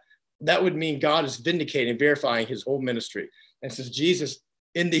 then that would mean God is vindicating, verifying his whole ministry. And since Jesus,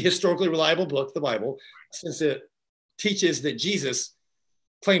 in the historically reliable book, the Bible, since it teaches that Jesus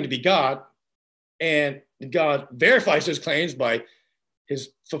claimed to be God, and God verifies those claims by his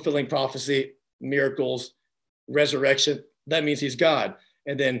fulfilling prophecy, miracles, resurrection, that means he's God.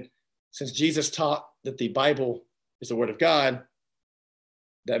 And then since Jesus taught that the Bible is the word of God,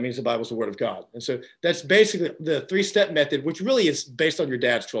 that means the Bible is the word of God. And so that's basically the 3-step method, which really is based on your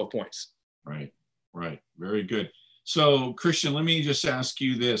dad's 12 points. Right, right. Very good. So, Christian, let me just ask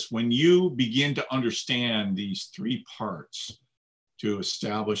you this. When you begin to understand these 3 parts to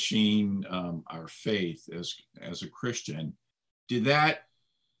establishing our faith as a Christian, did that,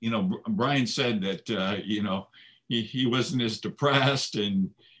 Brian said that, he wasn't as depressed and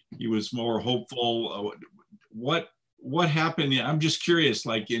he was more hopeful. What happened? I'm just curious,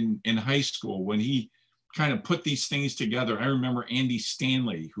 like in high school, when he kind of put these things together. I remember Andy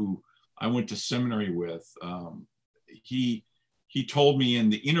Stanley, who I went to seminary with. He told me in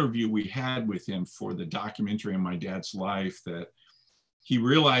the interview we had with him for the documentary on my dad's life that he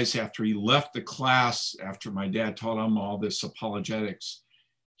realized after he left the class, after my dad taught him all this apologetics,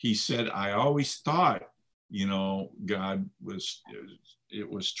 he said, I always thought, God it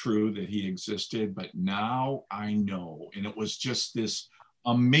was true that he existed, but now I know. And it was just this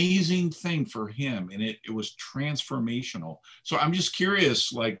amazing thing for him. And it was transformational. So I'm just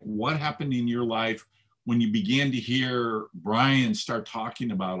curious, like, what happened in your life when you began to hear Brian start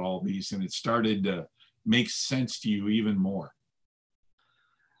talking about all these and it started to make sense to you even more?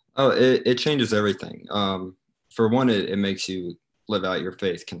 Oh, it changes everything. For one, it makes you live out your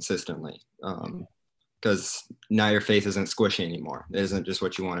faith consistently. Because now your faith isn't squishy anymore. It isn't just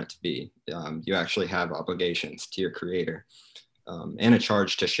what you want it to be. You actually have obligations to your creator and a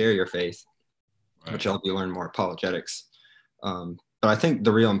charge to share your faith, right, which will help you learn more apologetics. But I think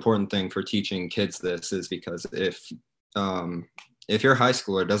the real important thing for teaching kids this is because if your high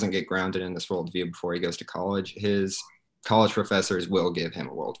schooler doesn't get grounded in this worldview before he goes to college, his college professors will give him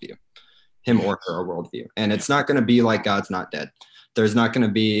a worldview, him or her a worldview. And it's not going to be like God's not dead. There's not going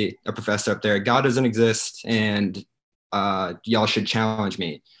to be a professor up there, God doesn't exist, and y'all should challenge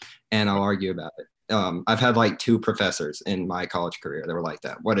me, and I'll argue about it. I've had like 2 professors in my college career that were like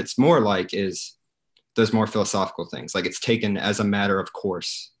that. What it's more like is those more philosophical things. Like it's taken as a matter of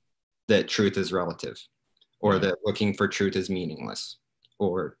course that truth is relative, or that looking for truth is meaningless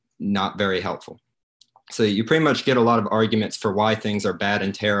or not very helpful. So you pretty much get a lot of arguments for why things are bad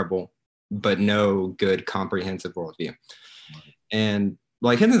and terrible, but no good comprehensive worldview. And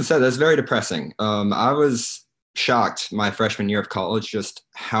like Henson said, that's very depressing. I was shocked my freshman year of college just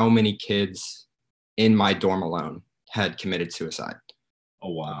how many kids in my dorm alone had committed suicide.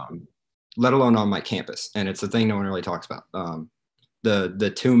 Oh, wow. Let alone on my campus. And it's a thing no one really talks about.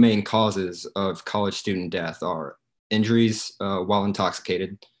 The 2 main causes of college student death are injuries while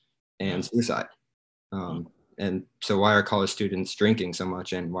intoxicated and suicide. And so why are college students drinking so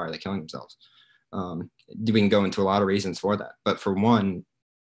much and why are they killing themselves? We can go into a lot of reasons for that. But for one,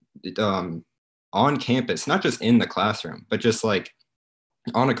 on campus, not just in the classroom, but just like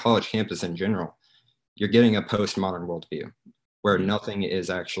on a college campus in general, you're getting a postmodern worldview where nothing is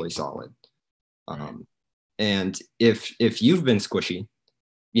actually solid. And if you've been squishy,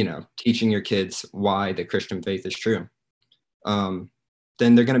 teaching your kids why the Christian faith is true, then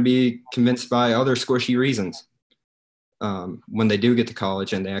they're going to be convinced by other squishy reasons when they do get to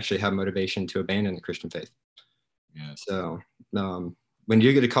college and they actually have motivation to abandon the Christian faith. Yeah. So when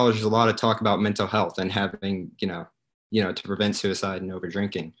you get to college, there's a lot of talk about mental health and having, to prevent suicide and over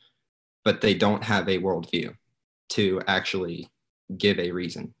drinking, but they don't have a worldview to actually give a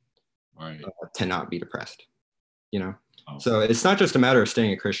reason to not be depressed, Oh. So it's not just a matter of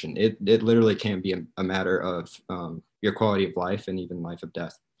staying a Christian. It literally can be a matter of your quality of life and even life and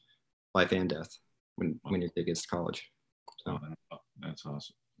death when your kid gets to college. So. That's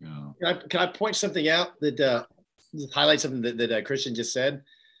awesome. Yeah. Can I point something out that highlight something that Christian just said?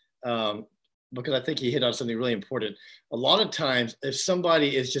 Because I think he hit on something really important. A lot of times, if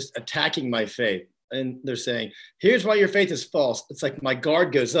somebody is just attacking my faith and they're saying, here's why your faith is false, it's like my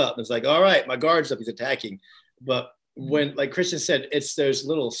guard goes up. It's like, all right, my guard's up, he's attacking. But when, like Christian said, it's those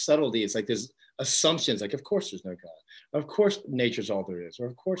little subtleties, like there's assumptions, like, of course there's no God. Of course nature's all there is. Or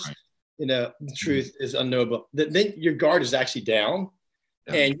of course, the truth is unknowable. Then your guard is actually down.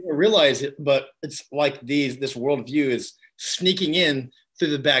 Yeah. And you don't realize it, but it's like this worldview is sneaking in through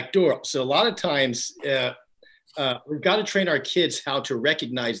the back door. So a lot of times we've got to train our kids how to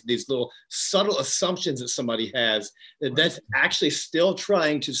recognize these little subtle assumptions that somebody has that's actually still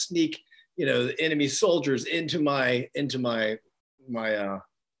trying to sneak, the enemy soldiers into my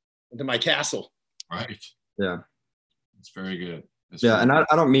castle. Right. Yeah. It's very good. And I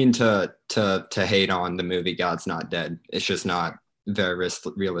don't mean to hate on the movie God's Not Dead. It's just not very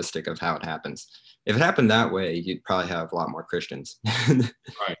realistic of how it happens. If it happened that way, you'd probably have a lot more Christians in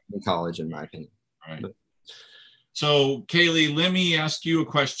college, in my opinion. Right. So Kallie, let me ask you a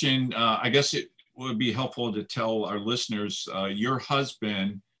question. I guess it would be helpful to tell our listeners, your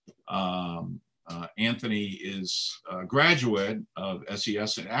husband, Anthony, is a graduate of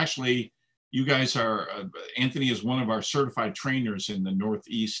SES, and actually you guys are, Anthony is one of our certified trainers in the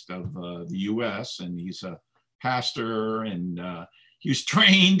Northeast of the US, and he's a pastor, and he was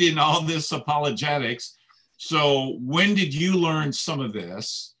trained in all this apologetics. So when did you learn some of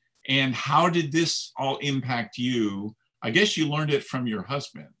this, and how did this all impact you? I guess you learned it from your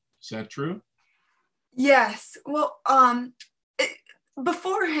husband. Is that true? Yes. Well,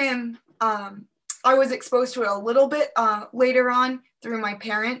 before him, I was exposed to it a little bit later on through my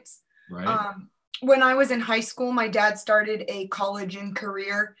parents. Right. When I was in high school, my dad started a college and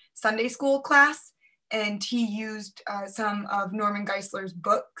career Sunday school class, and he used some of Norman Geisler's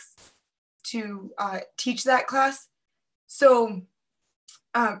books to teach that class. So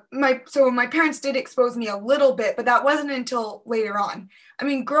my parents did expose me a little bit, but that wasn't until later on. I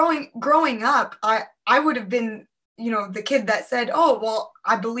mean, growing up, I would have been, the kid that said, oh, well,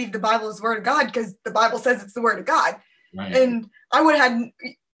 I believe the Bible is the word of God because the Bible says it's the word of God. Right. And I would have had,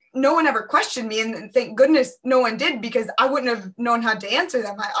 no one ever questioned me, and thank goodness no one did, because I wouldn't have known how to answer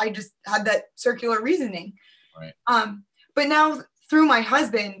them. I just had that circular reasoning. Right. But now through my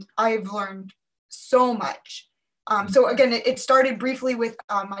husband, I've learned so much. So again, it started briefly with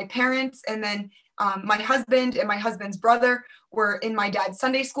my parents, and then my husband and my husband's brother were in my dad's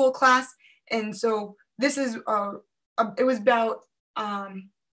Sunday school class. And so this is, it was about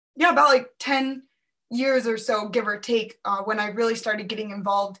like 10 years or so, give or take, when I really started getting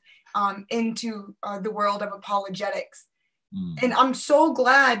involved into the world of apologetics. And I'm so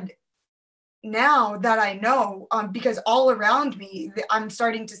glad now that I know, because all around me, I'm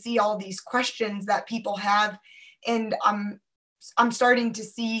starting to see all these questions that people have. And I'm starting to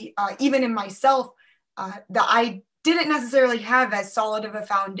see, even in myself, that I didn't necessarily have as solid of a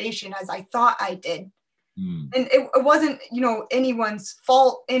foundation as I thought I did. And it wasn't, anyone's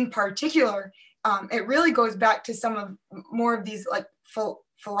fault in particular. It really goes back to some of more of these like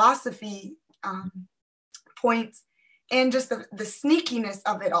philosophy points, and just the sneakiness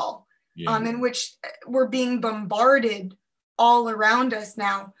of it all, in which we're being bombarded all around us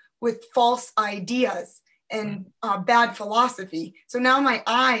now with false ideas and bad philosophy. So now my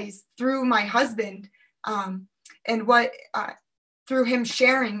eyes, through my husband, and what through him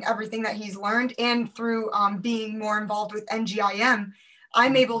sharing everything that he's learned, and through being more involved with NGIM,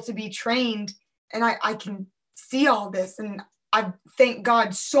 I'm able to be trained, and I can see all this. And I thank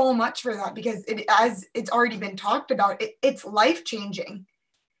God so much for that, because as it's already been talked about, it's life-changing.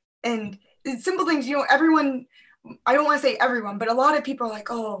 And it's simple things, everyone, I don't want to say everyone, but a lot of people are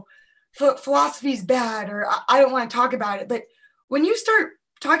like, oh, philosophy is bad, or I don't want to talk about it. But when you start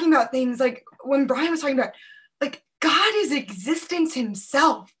talking about things like when Brian was talking about, like, God is existence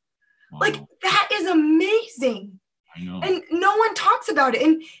himself. Wow. Like, that is amazing. I know. And no one talks about it.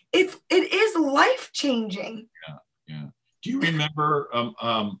 And it is life-changing. Yeah. Do you remember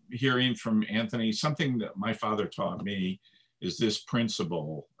hearing from Anthony, something that my father taught me is this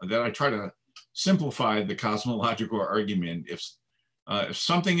principle that I try to simplify the cosmological argument. If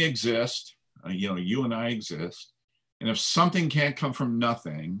something exists, you and I exist, and if something can't come from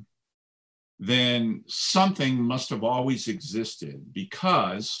nothing, then something must have always existed.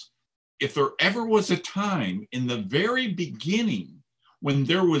 Because if there ever was a time in the very beginning when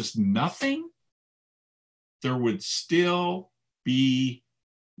there was nothing, there would still be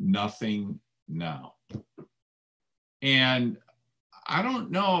nothing now. And I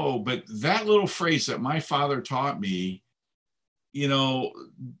don't know, but that little phrase that my father taught me,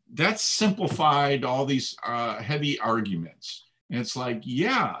 that simplified all these heavy arguments. And it's like,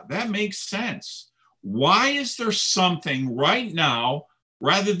 yeah, that makes sense. Why is there something right now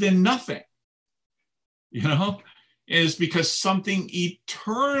rather than nothing? Is because something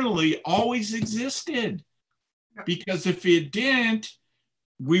eternally always existed. Because if it didn't,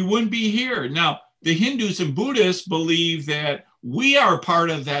 we wouldn't be here. Now, the Hindus and Buddhists believe that we are part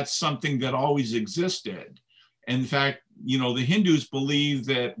of that something that always existed. In fact, the Hindus believe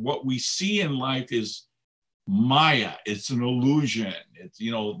that what we see in life is Maya. It's an illusion. It's,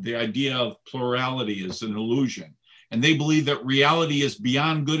 the idea of plurality is an illusion. And they believe that reality is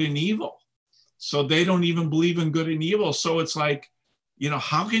beyond good and evil. So they don't even believe in good and evil. So it's like,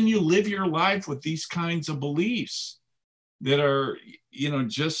 how can you live your life with these kinds of beliefs that are,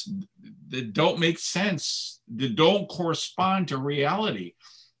 just that don't make sense, that don't correspond to reality?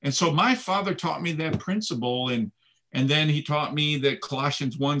 And so my father taught me that principle. And then he taught me that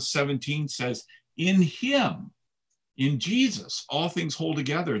Colossians 1:17 says, in him, in Jesus, all things hold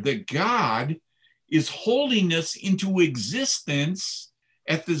together, that God is holding us into existence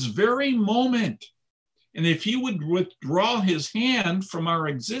at this very moment. And if he would withdraw his hand from our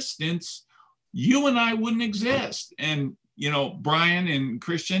existence, you and I wouldn't exist. And, you know, Brian and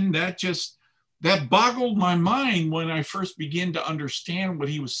Christian, that boggled my mind when I first began to understand what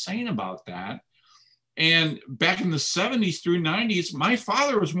he was saying about that. And back in the 70s through 90s, my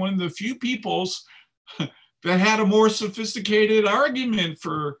father was one of the few peoples that had a more sophisticated argument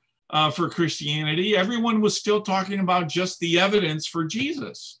for Christianity. Everyone was still talking about just the evidence for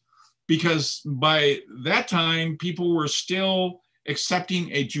Jesus, because by that time, people were still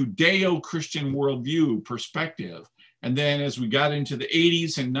accepting a Judeo-Christian worldview perspective. And then as we got into the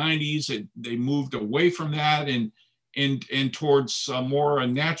 80s and 90s, they moved away from that and towards more a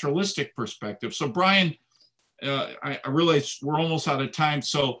naturalistic perspective. So Brian, I realize we're almost out of time.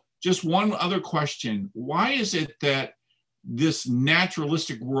 So just one other question. Why is it that this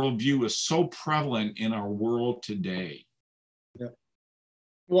naturalistic worldview is so prevalent in our world today? Yeah.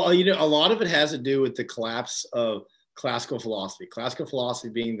 Well, you know, a lot of it has to do with the collapse of classical philosophy. Classical philosophy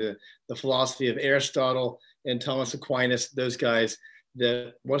being the philosophy of Aristotle and Thomas Aquinas, those guys.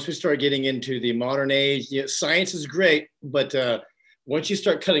 That once we start getting into the modern age, you know, science is great, but once you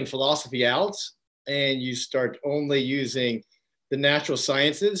start cutting philosophy out and you start only using the natural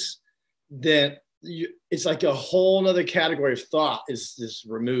sciences, then it's like a whole nother category of thought is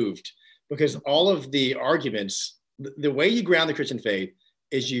removed, because all of the arguments, the way you ground the Christian faith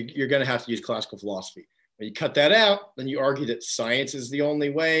is you're going to have to use classical philosophy. When you cut that out, then you argue that science is the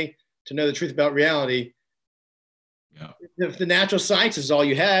only way to know the truth about reality. Yeah. If the natural sciences is all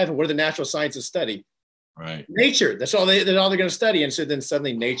you have, what do the natural sciences study? Right. Nature. That's all they're going to study. And so then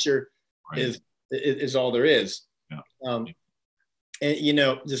suddenly nature Right. is all there is. Yeah. And, you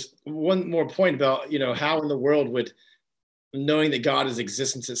know, just one more point about, you know, how in the world would knowing that God is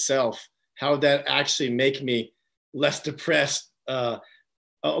existence itself, how would that actually make me less depressed? A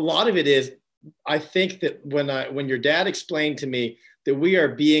lot of it is, I think that when your dad explained to me that we are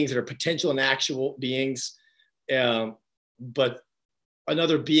beings that are potential and actual beings, but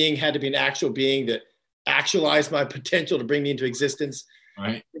another being had to be an actual being that actualized my potential to bring me into existence.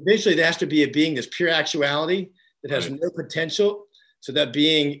 Right. Eventually, there has to be a being that's pure actuality, that has Right. no potential. So that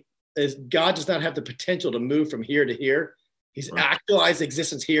being is, God does not have the potential to move from here to here. He's Right. actualized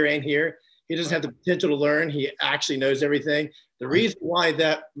existence here and here. He doesn't have the potential to learn. He actually knows everything. The reason why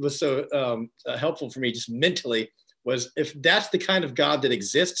that was so helpful for me just mentally was, if that's the kind of God that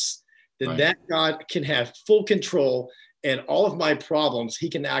exists, then Right. that God can have full control, and all of my problems, he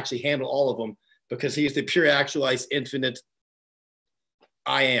can actually handle all of them, because he is the pure actualized infinite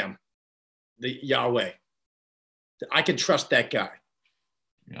I am, the Yahweh. I can trust that guy.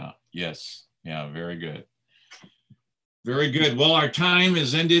 Yeah. Yes. Yeah. Very good. Very good. Well, our time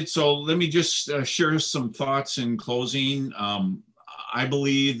is ended. So let me just share some thoughts in closing. I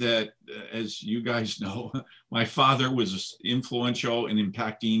believe that, as you guys know, my father was influential in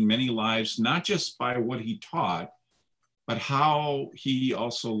impacting many lives, not just by what he taught, but how he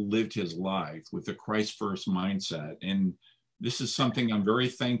also lived his life with the Christ first mindset. And this is something I'm very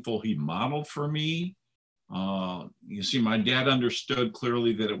thankful he modeled for me. You see, my dad understood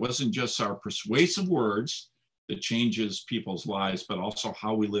clearly that it wasn't just our persuasive words that changes people's lives, but also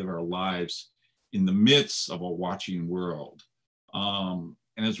how we live our lives in the midst of a watching world. And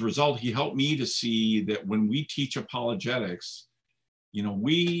as a result, he helped me to see that when we teach apologetics, you know,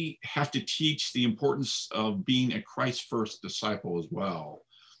 we have to teach the importance of being a Christ first disciple as well.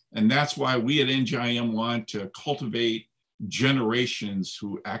 And that's why we at NGIM want to cultivate generations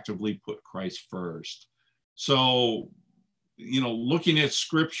who actively put Christ first. So, you know, looking at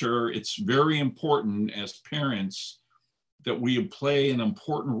scripture, it's very important as parents that we play an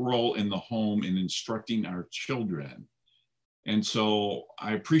important role in the home in instructing our children. And so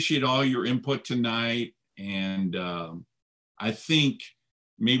I appreciate all your input tonight. And I think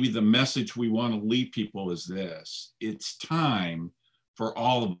maybe the message we want to leave people is this: it's time for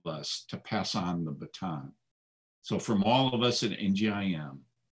all of us to pass on the baton. So from all of us at NGIM,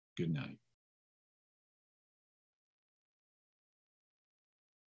 good night.